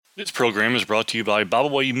This program is brought to you by Bible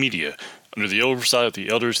Way Media, under the oversight of the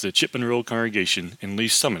elders of the Chipman Road Congregation in Lee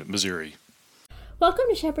Summit, Missouri. Welcome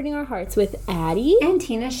to Shepherding Our Hearts with Addy and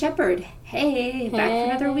Tina Shepherd. Hey, back for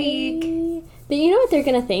another week. But you know what they're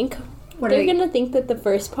going to think? They're going to think that the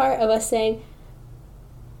first part of us saying,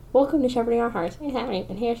 welcome to Shepherding Our Hearts, and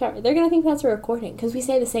here Shepherd, they're going to think that's a recording, because we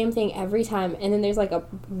say the same thing every time, and then there's like a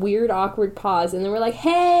weird, awkward pause, and then we're like,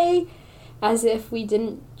 hey, as if we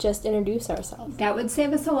didn't just introduce ourselves. That would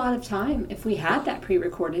save us a lot of time if we had that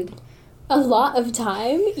pre-recorded. A lot of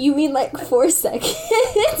time? You mean like 4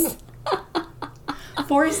 seconds?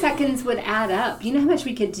 4 seconds would add up. You know how much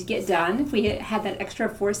we could get done if we had that extra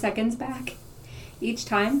 4 seconds back each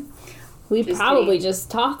time? We'd probably just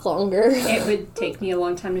talk longer. It would take me a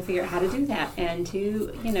long time to figure out how to do that and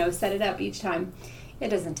to, set it up each time. It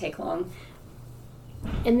doesn't take long.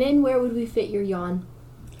 And then where would we fit your yawn?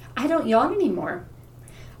 I don't yawn anymore.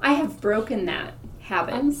 I have broken that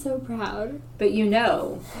habit. I'm so proud. But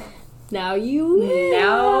Now you will.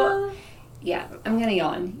 Now, yeah, I'm going to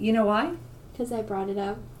yawn. You know why? Because I brought it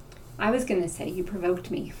up. I was going to say you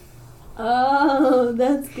provoked me. Oh,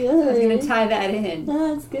 that's good. I was going to tie that in.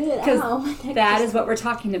 That's good. Because that is what we're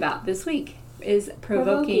talking about this week, is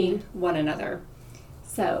provoking one another.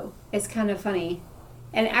 So, it's kind of funny.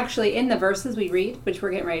 And actually, in the verses we read, which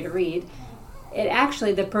we're getting ready to read,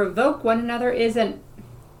 the provoke one another isn't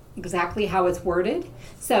exactly how it's worded.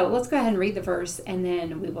 So, let's go ahead and read the verse, and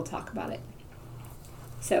then we will talk about it.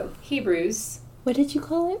 So, Hebrews. What did you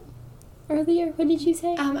call it earlier? What did you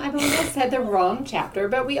say? I believe I said the wrong chapter,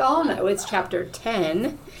 but we all know it's chapter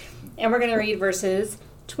 10. And we're going to read verses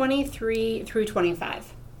 23 through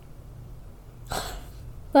 25.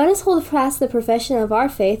 Let us hold fast the profession of our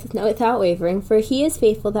faith without wavering, for he is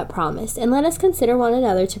faithful that promised. And let us consider one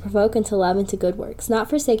another to provoke unto love and to good works, not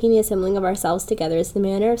forsaking the assembling of ourselves together as the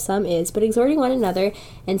manner of some is, but exhorting one another,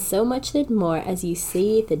 and so much the more as you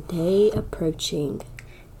see the day approaching.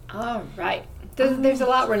 All right. There's a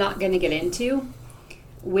lot we're not going to get into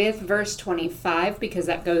with verse 25 because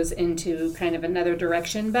that goes into kind of another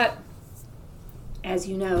direction. But as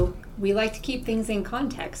you know, we like to keep things in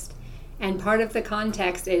context. And part of the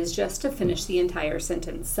context is just to finish the entire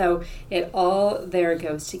sentence. So it all there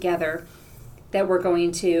goes together that we're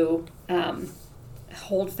going to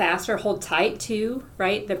hold fast or hold tight to,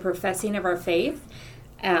 right? The professing of our faith.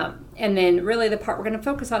 And then really the part we're going to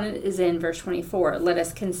focus on is in verse 24. Let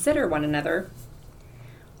us consider one another.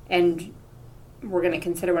 And we're going to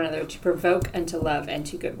consider one another to provoke unto love and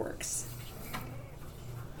to good works.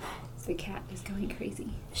 The cat is going crazy.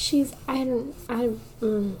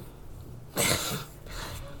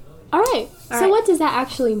 All right. So what does that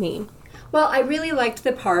actually mean? Well, I really liked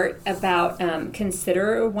the part about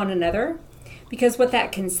consider one another, because what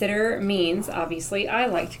that consider means, obviously, I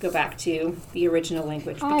like to go back to the original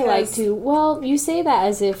language. I like to. Well, you say that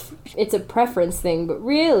as if it's a preference thing, but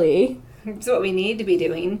really, it's what we need to be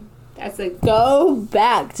doing. Go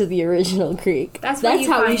back to the original Greek. That's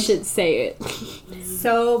how we should say it.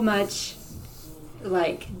 So much,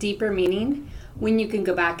 deeper meaning when you can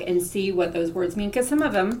go back and see what those words mean. Because some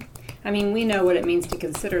of them, we know what it means to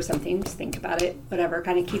consider something, to think about it, whatever,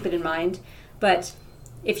 kind of keep it in mind. But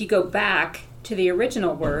if you go back to the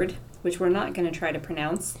original word, which we're not going to try to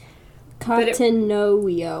pronounce.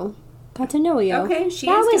 Katanoio. Okay, she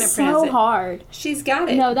is going to pronounce it. That was so hard. She's got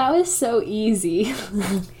it. No, that was so easy.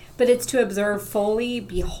 But it's to observe fully,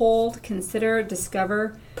 behold, consider,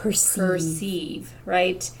 discover, perceive,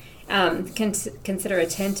 right? Consider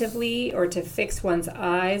attentively, or to fix one's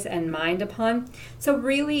eyes and mind upon. So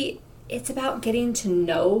really, it's about getting to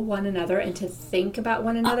know one another and to think about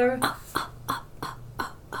one another.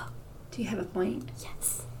 Do you have a point?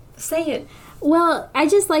 Yes. Say it. Well, I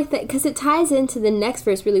just like that because it ties into the next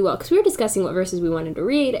verse really well. Because we were discussing what verses we wanted to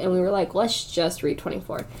read, and we were like, let's just read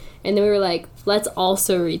 24. And then we were like, let's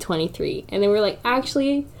also read 23. And then we were like,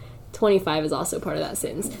 actually, 25 is also part of that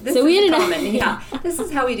sentence. So we ended up, this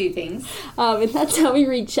is how we do things. And that's how we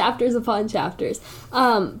read chapters upon chapters.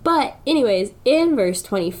 But anyways, in verse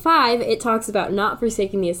 25, it talks about not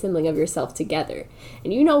forsaking the assembling of yourself together.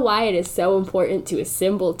 And you know why it is so important to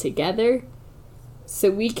assemble together? So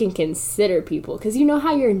we can consider people. Because you know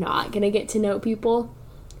how you're not going to get to know people?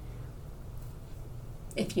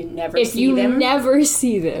 If you never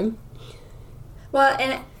see them. Well,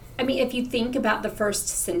 and if you think about the first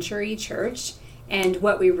century church and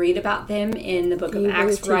what we read about them in the book of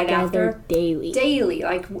Acts right after. Daily,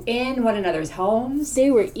 like in one another's homes.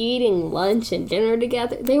 They were eating lunch and dinner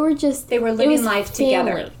together. They were living life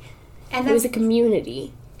together. And it was a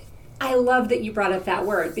community. I love that you brought up that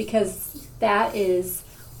word, because that is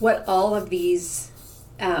what all of these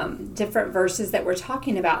different verses that we're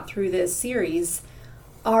talking about through this series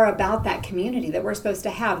are about that community that we're supposed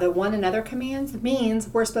to have. The one another commands means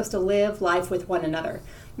we're supposed to live life with one another.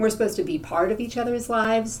 We're supposed to be part of each other's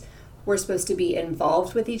lives. We're supposed to be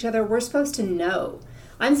involved with each other. We're supposed to know.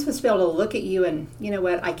 I'm supposed to be able to look at you and, you know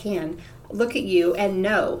what, I can look at you and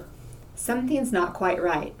know something's not quite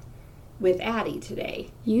right with Addy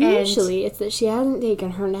today. Usually it's that she hasn't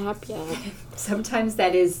taken her nap yet. Sometimes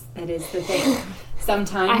that is the thing.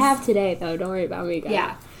 Sometimes I have today, though. Don't worry about me, guys.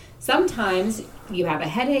 Yeah. Sometimes you have a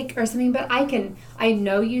headache or something, but I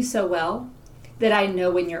know you so well that I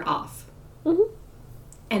know when you're off. Mm-hmm.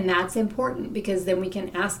 And that's important because then we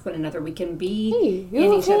can ask one another. We can be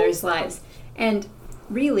in each other's lives. And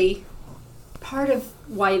really, part of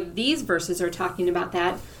why these verses are talking about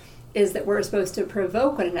that is that we're supposed to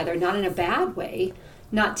provoke one another, not in a bad way,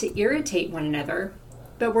 not to irritate one another,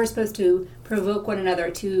 but we're supposed to provoke one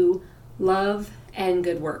another to love and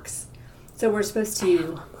good works. So we're supposed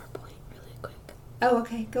to... Oh,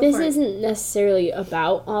 okay. Go for it. This isn't necessarily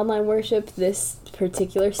about online worship. This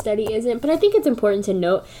particular study isn't. But I think it's important to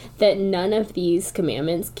note that none of these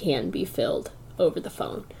commandments can be filled over the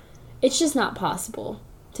phone. It's just not possible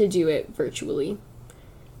to do it virtually.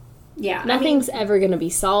 Yeah. Nothing's ever going to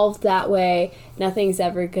be solved that way. Nothing's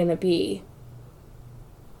ever going to be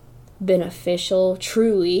beneficial,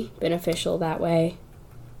 truly beneficial that way.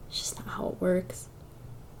 It's just not how it works.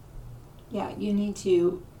 Yeah, you need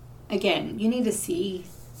to... Again, you need to see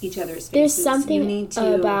each other's faces. There's something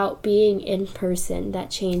about being in person that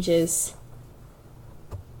changes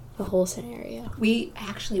the whole scenario. We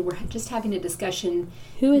were just having a discussion.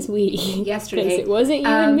 Who is we? Yesterday. Because it wasn't you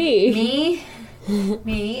and me.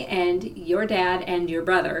 Me and your dad and your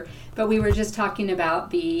brother. But we were just talking about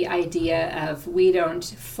the idea of we don't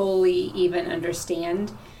fully even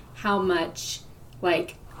understand how much,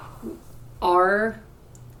 our,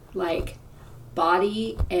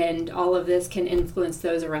 body and all of this can influence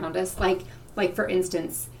those around us. Like for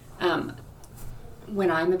instance, when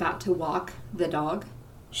I'm about to walk the dog,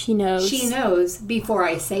 she knows before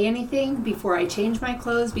I say anything, before I change my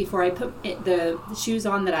clothes, before I put the shoes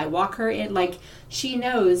on that I walk her in. She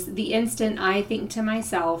knows the instant I think to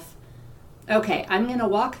myself, okay, I'm gonna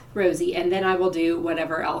walk Rosie and then I will do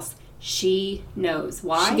whatever else. She knows.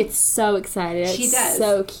 Why? She gets so excited. She does.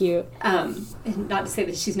 So cute. Not to say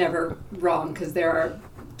that she's never wrong, because there are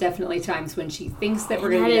definitely times when she thinks that we're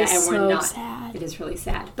going to do that and we're not. Sad. It is really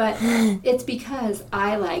sad. But it's because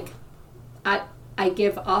I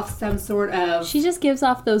give off some sort of... She just gives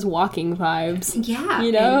off those walking vibes. Yeah.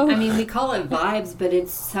 You know? And, we call it vibes, but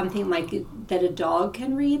it's something that a dog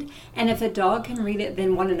can read. And if a dog can read it,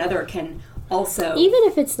 then one another can also... Even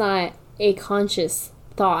if it's not a conscious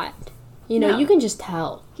thought, you can just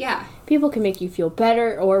tell. Yeah. People can make you feel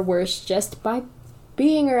better or worse just by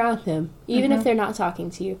being around them, even if they're not talking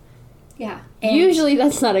to you. Yeah. And usually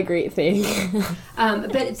that's not a great thing.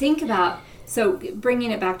 But think about, so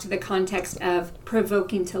bringing it back to the context of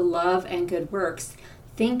provoking to love and good works,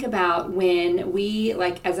 think about when we,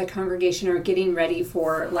 as a congregation, are getting ready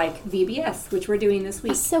for, VBS, which we're doing this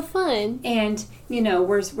week. It's so fun. And,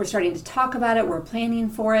 we're starting to talk about it. We're planning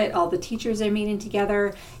for it. All the teachers are meeting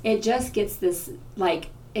together. It just gets this,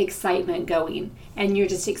 excitement going. And you're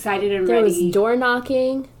just excited and ready. There was door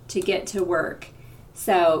knocking. To get to work.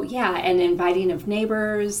 So, yeah, and inviting of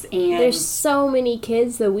neighbors. And there's so many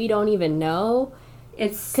kids that we don't even know.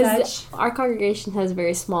 It's such... Our congregation has a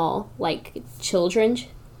very small, children's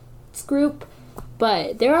group,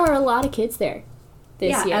 but there are a lot of kids there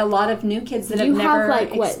this year. A lot of new kids that have never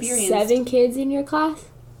experienced... You have, 7 kids in your class?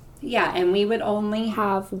 Yeah, and we would only...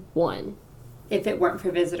 have 1. If it weren't for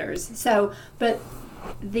visitors. So, but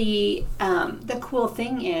the cool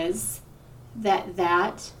thing is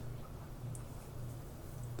that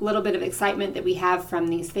little bit of excitement that we have from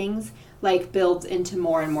these things builds into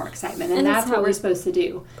more and more excitement, and that's what we're supposed to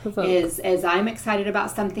do. Provoke. Is as I'm excited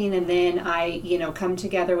about something, and then I come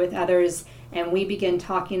together with others and we begin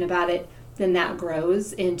talking about it, then that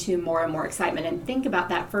grows into more and more excitement. And think about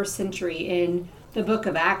that first century in the book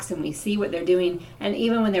of Acts, and we see what they're doing. And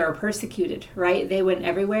even when they were persecuted, right, they went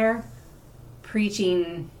everywhere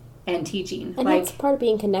preaching and teaching. And that's part of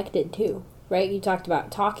being connected too, right? You talked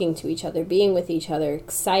about talking to each other, being with each other,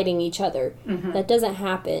 exciting each other. Mm-hmm. That doesn't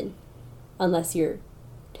happen unless you're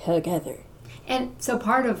together. And so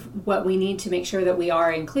part of what we need to make sure that we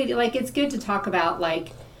are included, it's good to talk about,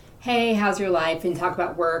 hey, how's your life? And talk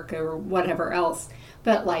about work or whatever else.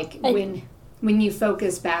 But, when when you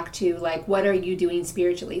focus back to, like, what are you doing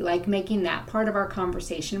spiritually? Like, making that part of our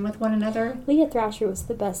conversation with one another. Leah Thrasher was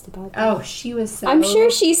the best about that. Oh, she was so I'm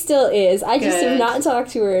sure she still is. I just have good. not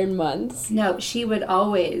talked to her in months. No, she would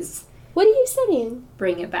always What are you studying?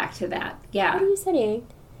 bring it back to that. Yeah. What are you studying?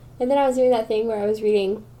 And then I was doing that thing where I was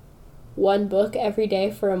reading one book every day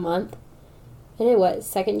for a month. And it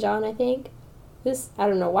was 2 John, I think. I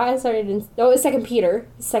don't know why I started in... No, it was 2 Peter.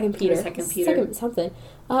 2 Peter. 2 Peter. Something.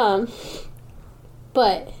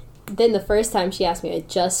 But then the first time she asked me, I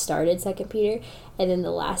just started 2 Peter. And then the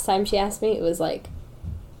last time she asked me, it was like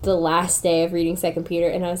the last day of reading 2 Peter.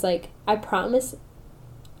 And I was like, I promise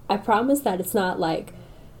that it's not like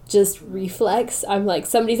just reflex. I'm like,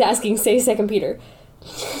 somebody's asking, say 2 Peter.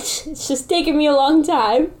 It's just taking me a long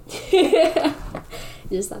time. I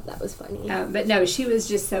just thought that was funny. But no, she was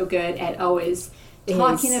just so good at always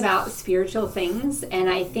talking about spiritual things, and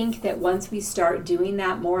I think that once we start doing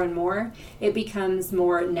that more and more, it becomes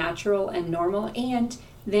more natural and normal, and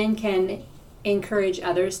then can encourage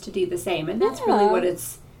others to do the same. And that's really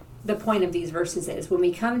what the point of these verses is. When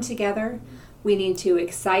we come together, we need to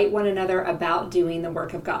excite one another about doing the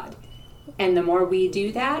work of God. And the more we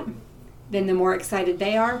do that, then the more excited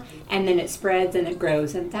they are, and then it spreads and it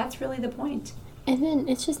grows, and that's really the point. And then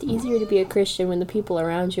it's just easier to be a Christian when the people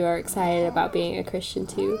around you are excited about being a Christian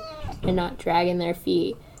too, and not dragging their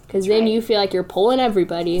feet. Because then you feel like you're pulling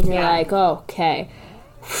everybody, and you're like, oh, okay.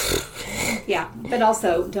 Yeah, but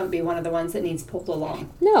also don't be one of the ones that needs pulled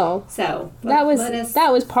along. No. So that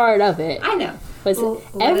was part of it. I know.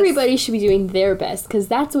 Everybody should be doing their best, because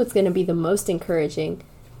that's what's going to be the most encouraging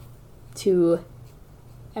to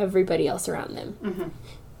everybody else around them.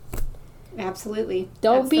 Mm-hmm. Absolutely.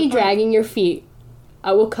 Don't be dragging your feet.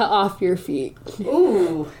 I will cut off your feet.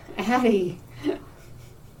 Ooh, Addy.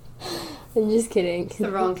 I'm just kidding. It's the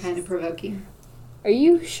wrong kind of provoking. Are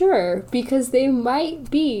you sure? Because they might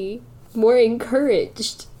be more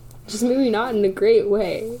encouraged. Just maybe not in a great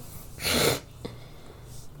way.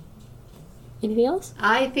 Anything else?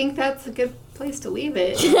 I think that's a good place to leave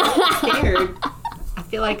it. I'm scared. I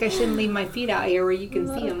feel like I shouldn't leave my feet out here where you can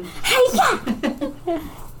see them. Hey,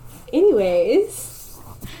 anyways,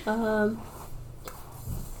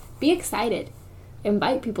 be excited.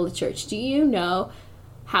 Invite people to church. Do you know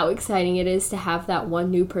how exciting it is to have that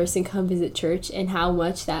one new person come visit church, and how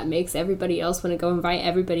much that makes everybody else want to go invite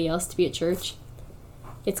everybody else to be at church?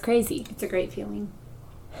 It's crazy. It's a great feeling.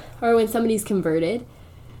 Or when somebody's converted.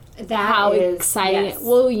 How exciting. Yes.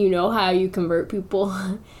 Well, you know how you convert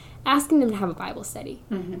people. Asking them to have a Bible study.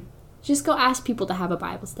 Mm-hmm. Just go ask people to have a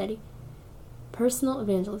Bible study. Personal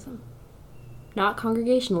evangelism. Not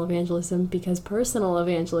congregational evangelism, because personal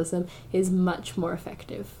evangelism is much more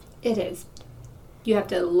effective. It is. You have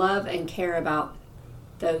to love and care about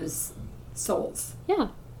those souls. Yeah.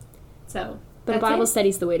 So, but a Bible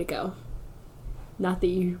study's the way to go. Not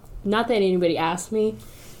that anybody asked me,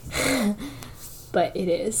 but it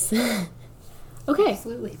is. Okay.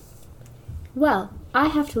 Absolutely. Well, I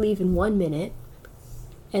have to leave in 1 minute,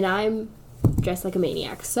 and I'm dressed like a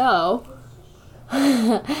maniac. So,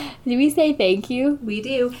 do we say thank you? We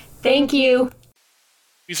do. Thank you.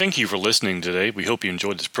 We thank you for listening today. We hope you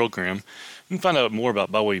enjoyed this program. You can find out more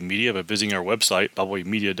about Byway Media by visiting our website,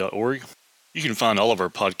 bywaymedia.org. You can find all of our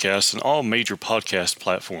podcasts on all major podcast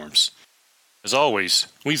platforms. As always,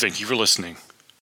 we thank you for listening.